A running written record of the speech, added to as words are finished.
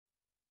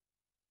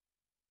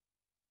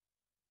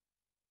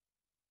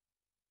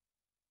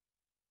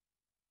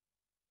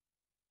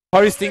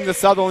hosting the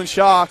Sutherland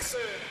Sharks.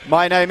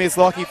 My name is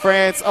Lockie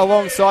France.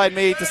 Alongside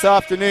me this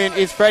afternoon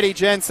is Freddie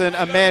Jensen,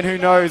 a man who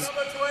knows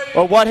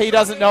what he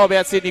doesn't know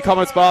about Sydney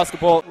Comets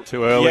basketball.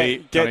 Too early.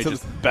 Yeah, Johnny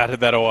just battered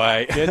that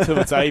away. Get to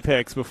its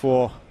apex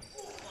before.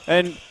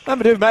 And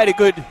Mamadou made a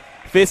good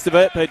fist of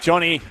it, but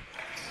Johnny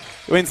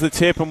wins the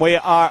tip, and we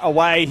are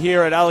away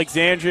here at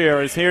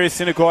Alexandria. As here is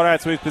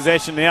Sinagorats with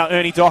possession now.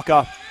 Ernie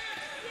Docker.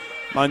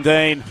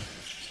 Mundine.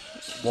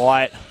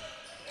 White.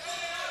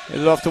 Gets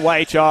it off to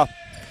Wacher.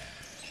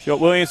 Got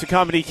Williams for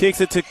company,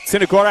 kicks it to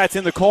Sinagorats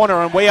in the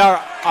corner, and we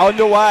are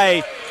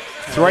underway.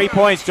 3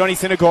 points, Johnny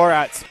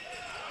Sinagorats.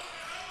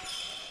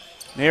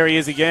 There he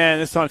is again,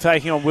 this time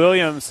taking on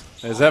Williams.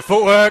 There's that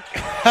footwork.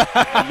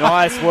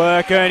 Nice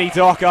work, Ernie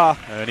Docker.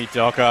 Ernie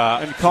Docker.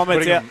 And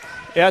Comets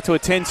out to a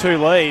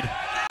 10-2 lead.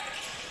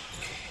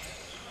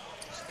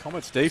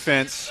 Comets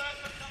defense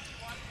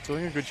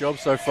doing a good job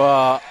so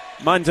far.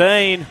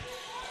 Mundine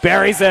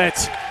buries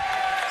it.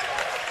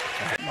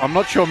 I'm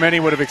not sure many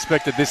would have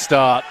expected this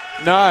start.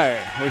 No,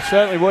 we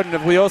certainly wouldn't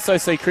have. We also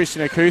see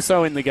Christian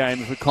Akuso in the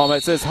game for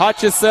Comets as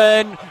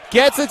Hutchison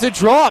gets it to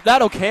drop.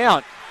 That'll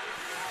count.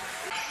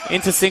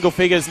 Into single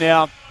figures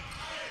now.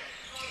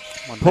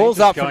 Pulls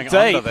up from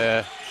deep.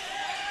 There.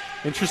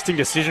 Interesting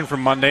decision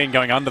from Mundine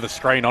going under the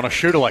screen on a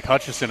shooter like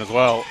Hutchison as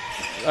well.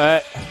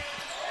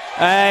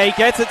 He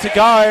gets it to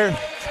go.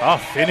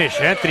 Tough finish,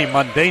 Anthony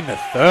Mundine the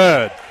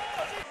third.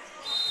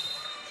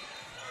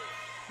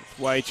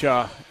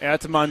 Wacher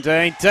out to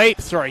Mundine. Deep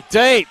three,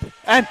 deep,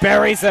 and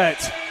buries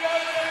it.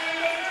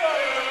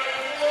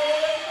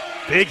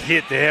 Big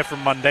hit there from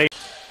Mundine.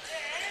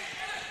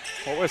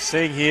 What we're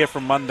seeing here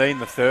from Mundine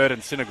the third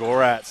and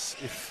Sinagorats,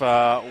 if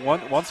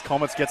once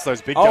Comets gets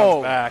those big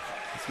guns back.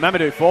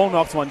 Mamadou Fall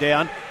knocks one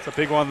down. It's a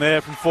big one there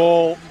from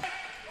Fall.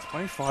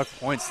 25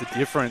 points, the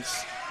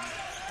difference.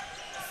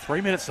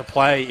 3 minutes to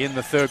play in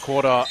the third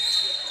quarter.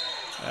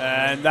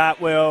 And that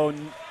will...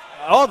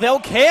 Oh, they'll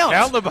count.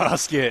 Count the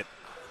basket.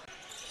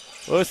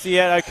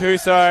 Luciet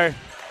Akuso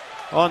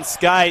on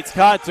skates.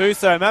 Can't do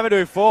so.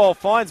 Mamadou Fall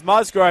finds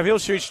Musgrove. He'll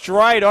shoot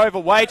straight over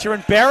Wacher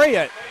and bury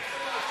it.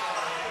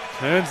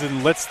 Turns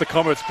and lets the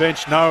Comets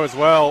bench know as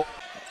well.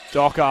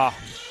 Docker.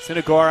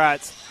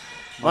 Sinagorats.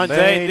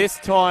 Mundine this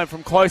time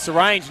from closer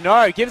range.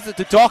 No, gives it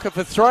to Docker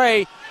for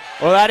three.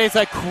 Well, that is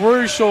a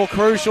crucial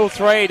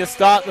three to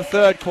start the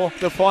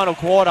final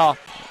quarter.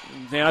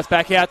 Now it's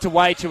back out to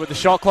Wacher with the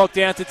shot clock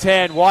down to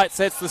 10. White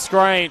sets the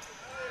screen.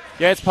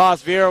 Gets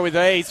past Vera with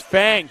ease.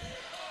 Fang.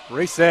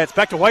 Resets.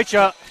 Back to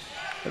Wacher.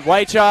 And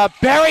Wacher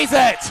buries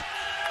it.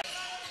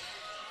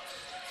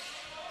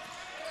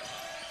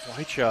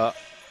 Wacher.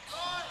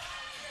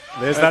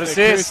 There's that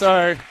assist.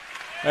 There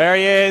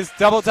he is.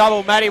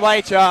 Double-double, Matty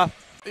Wacher.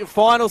 The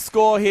final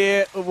score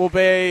here will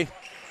be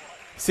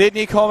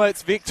Sydney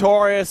Comets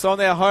victorious on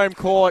their home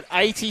court,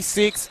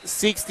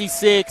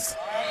 86-66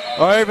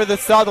 over the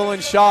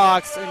Sutherland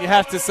Sharks. And you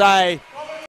have to say,